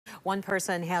One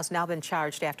person has now been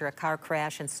charged after a car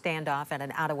crash and standoff at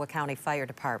an Ottawa County Fire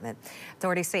Department.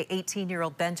 Authorities say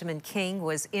 18-year-old Benjamin King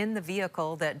was in the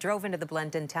vehicle that drove into the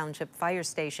Blendon Township fire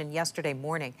station yesterday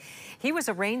morning. He was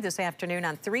arraigned this afternoon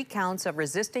on 3 counts of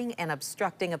resisting and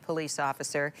obstructing a police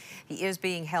officer. He is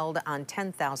being held on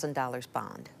 $10,000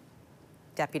 bond.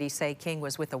 Deputies say King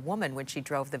was with a woman when she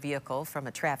drove the vehicle from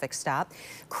a traffic stop,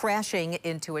 crashing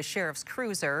into a sheriff's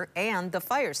cruiser and the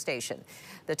fire station.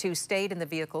 The two stayed in the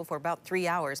vehicle for about 3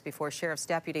 hours before sheriff's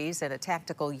deputies and a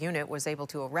tactical unit was able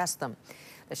to arrest them.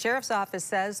 The sheriff's office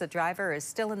says the driver is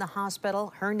still in the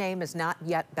hospital. Her name has not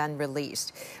yet been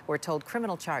released. We're told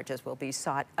criminal charges will be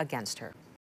sought against her.